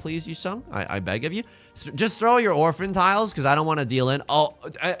North Wind, please, Yusong. I beg of you. Just throw your orphan tiles, because I don't want to deal in. Oh,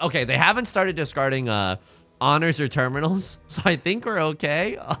 okay. They haven't started discarding honors or terminals, so I think we're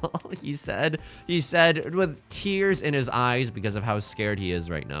okay. Oh, he said with tears in his eyes because of how scared he is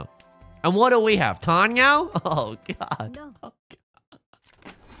right now. And what do we have? Tanyao? Oh, God. No. Oh,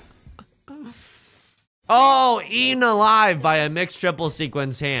 God. Oh, eaten alive by a mixed triple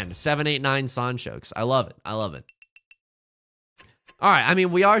sequence hand. 7-8-9 Sanshoks. I love it. I love it. All right, I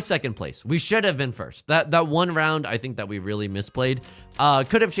mean, we are second place. We should have been first. That one round, I think that we really misplayed,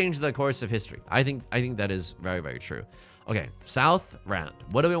 could have changed the course of history. I think that is very, very true. Okay, South round.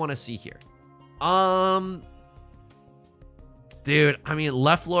 What do we want to see here? Dude, I mean,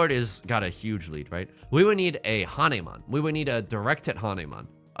 Left Lord is got a huge lead, right? We would need a Hanemon. We would need a direct hit Hanemon.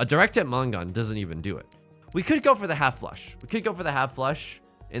 A direct hit Mongon doesn't even do it. We could go for the half flush. We could go for the half flush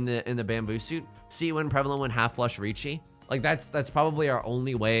in the bamboo suit. See when prevalent when half flush Riichi. Like, that's probably our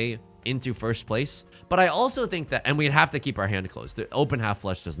only way into first place. But I also think that, and we'd have to keep our hand closed. The open half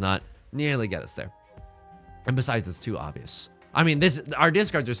flush does not nearly get us there. And besides, it's too obvious. I mean, our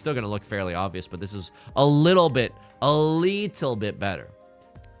discards are still going to look fairly obvious, but this is a little bit better.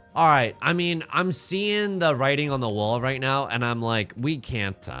 All right. I mean, I'm seeing the writing on the wall right now, and I'm like, we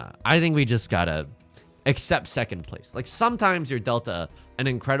can't. I think we just got to accept second place. Like, sometimes you're dealt an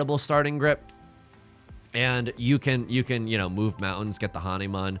incredible starting grip. And you can, you know, move mountains, get the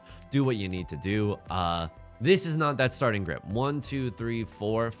Hanemon, do what you need to do. This is not that starting grip. 1, 2, 3,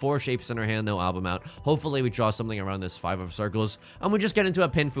 4. 4 shapes in our hand, no album out. Hopefully we draw something around this 5 of circles, and we just get into a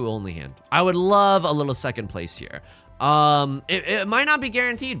Pinfu only hand. I would love a little second place here. It might not be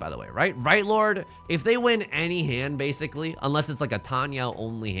guaranteed, by the way, right? Right Lord, if they win any hand, basically, unless it's like a Tanyao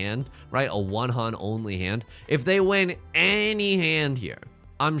only hand, right? A 1 Han only hand. If they win any hand here,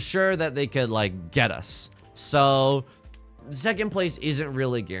 I'm sure that they could, like, get us. So, second place isn't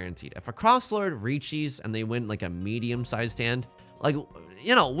really guaranteed. If a Crosslord Riichi's and they win, like, a medium-sized hand, like,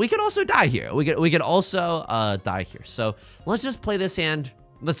 you know, we could also die here. We could also die here. So, let's just play this hand.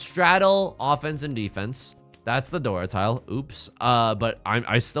 Let's straddle offense and defense. That's the Dora tile. Oops. But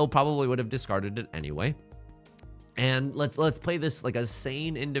I still probably would have discarded it anyway. And let's play this like a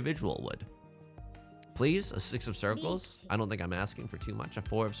sane individual would. Please, a 6 of circles. I don't think I'm asking for too much. A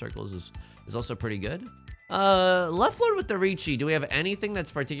 4 of circles is also pretty good. Left Lord with the Riichi. Do we have anything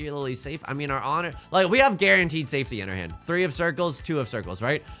that's particularly safe? I mean, our honor, like, we have guaranteed safety in our hand. 3 of circles, 2 of circles,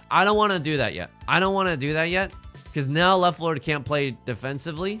 right? I don't want to do that yet. Because now Left Lord can't play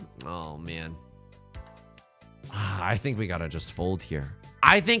defensively. Oh, man. I think we gotta just fold here.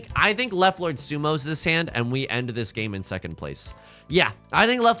 I think Left Lord sumos this hand and we end this game in second place. Yeah, I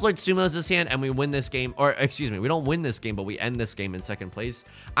think Left Lord sumos this hand and we win this game, or excuse me, we don't win this game, but we end this game in second place.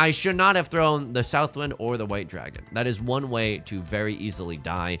 I should not have thrown the Southwind or the White Dragon. That is one way to very easily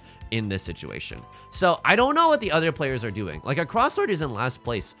die in this situation. So I don't know what the other players are doing. Like a Crossword is in last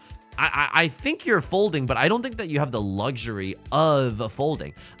place. I think you're folding, but I don't think that you have the luxury of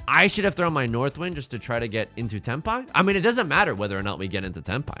folding. I should have thrown my Northwind just to try to get into Tenpai. I mean, it doesn't matter whether or not we get into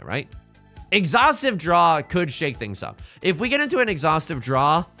Tenpai, right? Exhaustive draw could shake things up. If we get into an exhaustive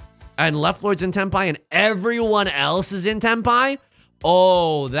draw and Left Lord's in Tenpai and everyone else is in Tenpai,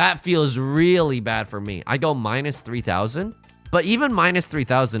 oh, that feels really bad for me. I go minus 3,000, but even minus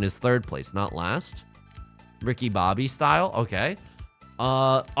 3,000 is third place, not last. Ricky Bobby style, okay.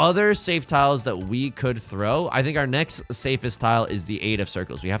 Other safe tiles that we could throw. I think our next safest tile is the 8 of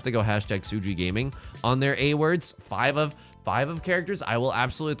circles. We have to go hashtag Suji Gaming on their A words. 5 of characters. I will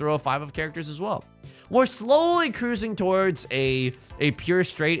absolutely throw a 5 of characters as well. We're slowly cruising towards a pure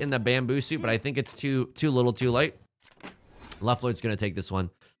straight in the bamboo suit, but I think it's too little too late. Left Lord's gonna take this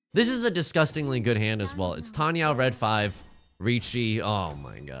one. This is a disgustingly good hand as well. It's Tanya, red 5, Riichi. Oh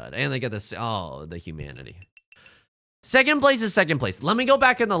my god. And they get this. Oh, the humanity. Second place is second place. Let me go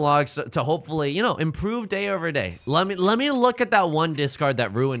back in the logs to hopefully, you know, improve day over day. Let me look at that one discard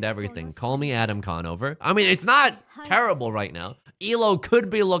that ruined everything. Call me Adam Conover. I mean, it's not terrible right now. Elo could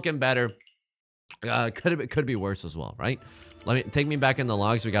be looking better. Could be worse as well, right? Take me back in the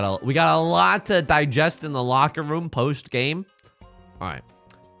logs. We got a lot to digest in the locker room post game. All right.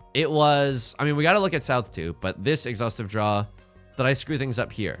 It was, I mean, we got to look at South too, but this exhaustive draw, did I screw things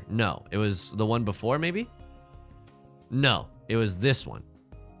up here? No, it was the one before maybe. No, it was this one.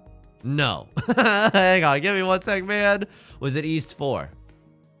 No. Hang on, give me one sec, man. Was it East 4?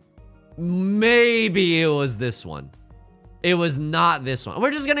 Maybe it was this one. It was not this one.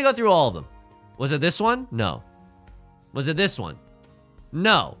 We're just gonna go through all of them. Was it this one? No. Was it this one?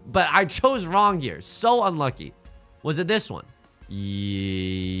 No. But I chose wrong here. So unlucky. Was it this one?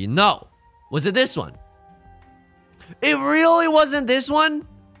 No. Was it this one? It really wasn't this one?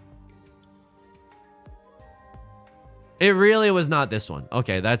 It really was not this one.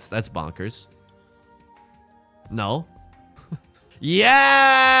 Okay, that's bonkers. No.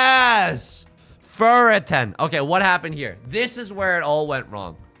 Yes! Furriton. Okay, what happened here? This is where it all went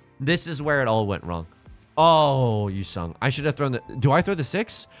wrong. This is where it all went wrong. Oh, Yusong. I should have thrown the... Do I throw the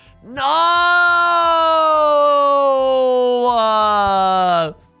 6? No!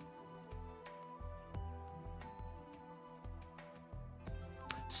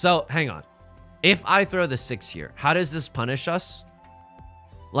 So, hang on. If I throw the 6 here, how does this punish us?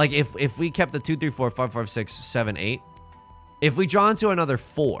 Like, if we kept the 2, 3, 4, 5, 5, 6, 7, 8. If we draw into another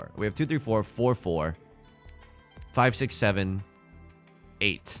 4, we have 2, 3, 4, 4, 4, 5, 6, 7,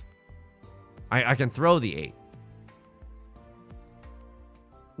 8. I can throw the 8.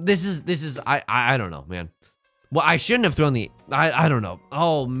 This is I don't know, man. Well, I shouldn't have thrown the... I don't know.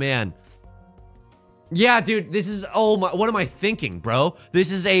 Oh, man. Yeah, dude, this is... Oh, my... What am I thinking, bro?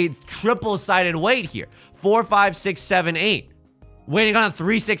 This is a triple-sided weight here. 4, 5, 6, 7, 8. Waiting on a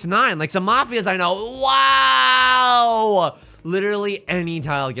 3, 6, 9. Like some Mafias I know. Wow! Literally any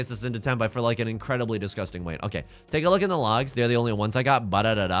tile gets us into Tenpai for like an incredibly disgusting weight. Okay, take a look in the logs. They're the only ones I got.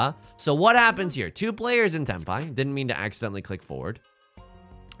 Ba-da-da-da. So what happens here? 2 players in Tenpai. Didn't mean to accidentally click forward.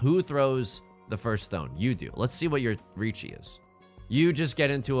 Who throws the first stone? You do. Let's see what your Riichi is. You just get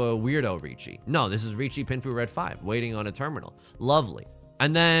into a weirdo Riichi. No, this is Riichi Pinfu Red 5, waiting on a terminal. Lovely.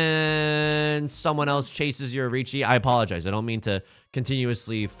 And then someone else chases your Riichi. I apologize. I don't mean to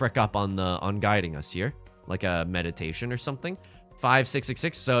continuously frick up on guiding us here, like a meditation or something. 5, 6, 6,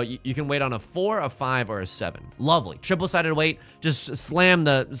 6. So you can wait on a 4, a 5, or a 7. Lovely. Triple-sided weight. Just slam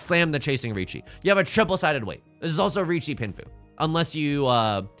the chasing Riichi. You have a triple-sided weight. This is also Riichi Pinfu, unless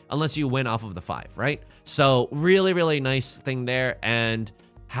you win off of the 5, right? So really, really nice thing there. And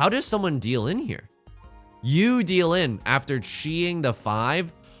how does someone deal in here? You deal in after cheeing the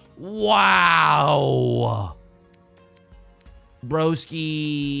 5. Wow.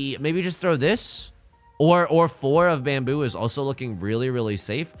 Broski, maybe just throw this. Or 4 of bamboo is also looking really, really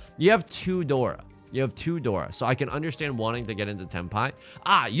safe. You have 2 Dora. You have 2 Dora. So I can understand wanting to get into Tenpai.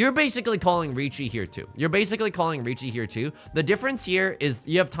 Ah, you're basically calling Riichi here too. You're basically calling Riichi here too. The difference here is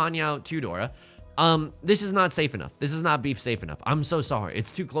you have Tanya 2 Dora. This is not safe enough. This is not beef safe enough. I'm so sorry.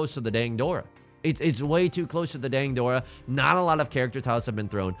 It's too close to the dang Dora. It's way too close to the dang Dora. Not a lot of character tiles have been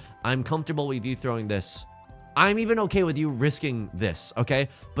thrown. I'm comfortable with you throwing this. I'm even okay with you risking this, okay?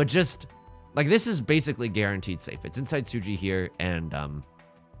 But just, like, this is basically guaranteed safe. It's inside Suji here, and,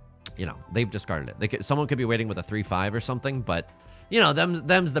 you know, they've discarded it. Someone could be waiting with a 3-5 or something, but, you know,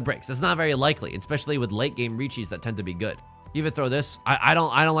 them's the breaks. That's not very likely, especially with late game Riichis that tend to be good. Even throw this. I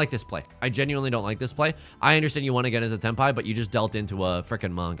don't like this play. I genuinely don't like this play. I understand you want to get into Tenpai, but you just dealt into a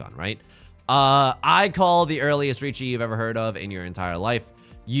freaking Mangon, right? I call the earliest Riichi you've ever heard of in your entire life.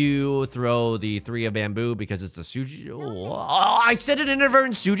 You throw the 3 of bamboo because it's a Suji. Oh, I said an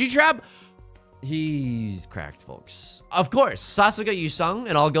inadvertent Suji trap. He's cracked, folks. Of course, Sasuke Yusong,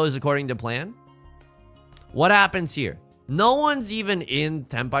 it all goes according to plan. What happens here? No one's even in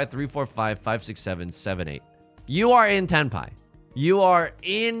Tenpai 3, 4, 5, 5, 6, 7, 7, 8. You are in Tenpai. You are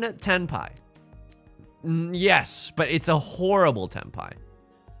in Tenpai. Yes, but it's a horrible Tenpai.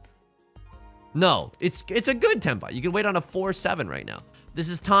 No, it's a good Tenpai. You can wait on a 4-7 right now. This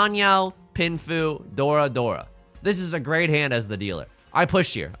is Tanyao, Pinfu, Dora, Dora. This is a great hand as the dealer. I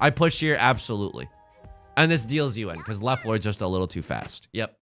push here. I push here, absolutely. And this deals you in, because left lord's just a little too fast.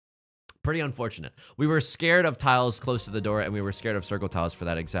 Yep. Pretty unfortunate. We were scared of tiles close to the door, and we were scared of circle tiles for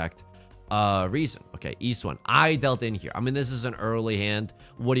that exact reason. Okay, east one. I dealt in here. I mean, this is an early hand.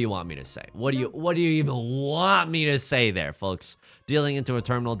 What do you want me to say? What do you even want me to say there, folks? Dealing into a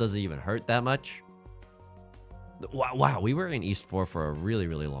terminal doesn't even hurt that much. Wow, we were in East 4 for a really,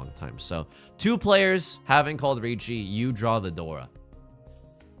 really long time. So, 2 players haven't called Riichi. You draw the Dora.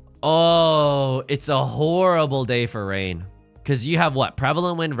 Oh, it's a horrible day for rain. Because you have what?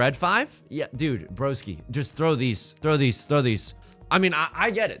 Prevalent wind, red 5? Yeah, dude, broski. Just throw these. Throw these. Throw these. I mean,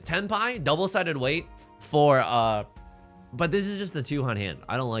 I get it. Tenpai, double-sided weight for, but this is just a 2-hunt hand.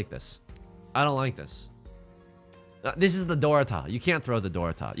 I don't like this. I don't like this. This is the Dora tile. You can't throw the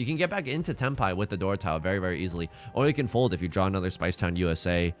Dora tile. You can get back into Tenpai with the Dora tile very, very easily. Or you can fold if you draw another Spicetown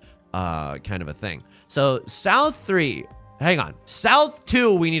USA kind of a thing. So, South 3. Hang on. South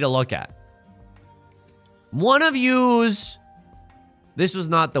 2 we need to look at. One of you's... This was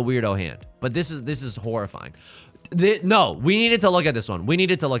not the weirdo hand. But this is horrifying. No, we needed to look at this one. We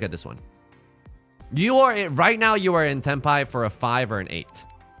needed to look at this one. You are in, right now you are in Tenpai for a 5 or an 8.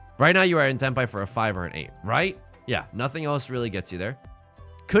 Right now you are in Tenpai for a 5 or an 8, right? Yeah, nothing else really gets you there.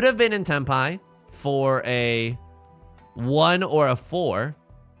 Could have been in Tenpai for a 1 or a 4.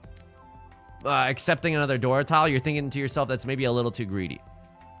 Accepting another Dora tile, you're thinking to yourself that's maybe a little too greedy.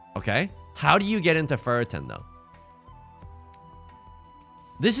 Okay? How do you get into Furiten, though?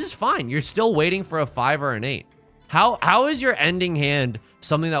 This is fine. You're still waiting for a 5 or an 8. How is your ending hand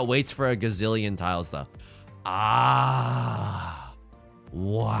something that waits for a gazillion tiles, though? Ah.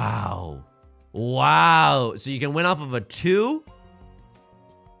 Wow. Wow. So you can win off of a 2,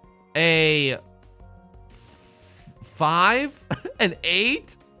 a 5, an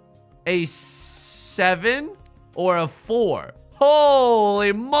 8, a 7, or a 4.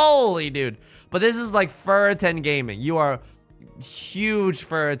 Holy moly, dude. But this is like Furiten gaming. You are huge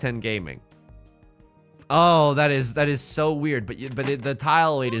Furiten gaming. Oh, that is so weird. But the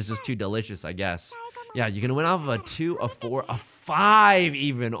tile weight is just too delicious, I guess. Yeah, you can win off of a 2, a 4, a 5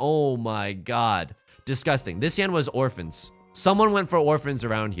 even. Oh my god. Disgusting. This hand was orphans. Someone went for orphans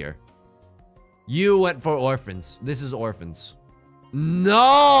around here. You went for orphans. This is orphans.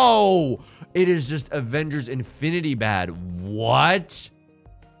 No! It is just Avengers Infinity bad. What?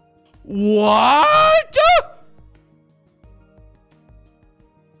 What?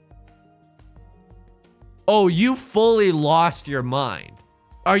 Oh, you fully lost your mind.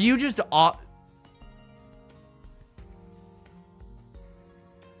 Are you just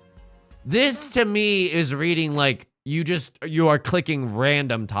This to me is reading like you are clicking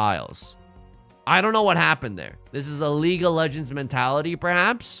random tiles. I don't know what happened there. This is a League of Legends mentality,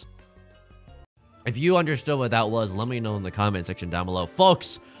 perhaps? If you understood what that was, let me know in the comment section down below.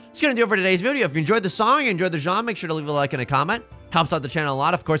 Folks, that's gonna do it for today's video. If you enjoyed the song, you enjoyed the genre, make sure to leave a like and a comment. Helps out the channel a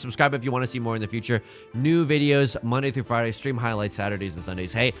lot. Of course, subscribe if you want to see more in the future. New videos Monday through Friday. Stream highlights Saturdays and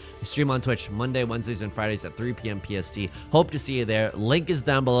Sundays. Hey, I stream on Twitch Monday, Wednesdays, and Fridays at 3 p.m. PST. Hope to see you there. Link is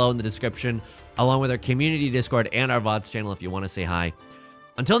down below in the description, along with our community Discord and our VODs channel if you want to say hi.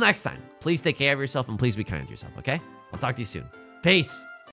 Until next time, please take care of yourself and please be kind to yourself, okay? I'll talk to you soon. Peace.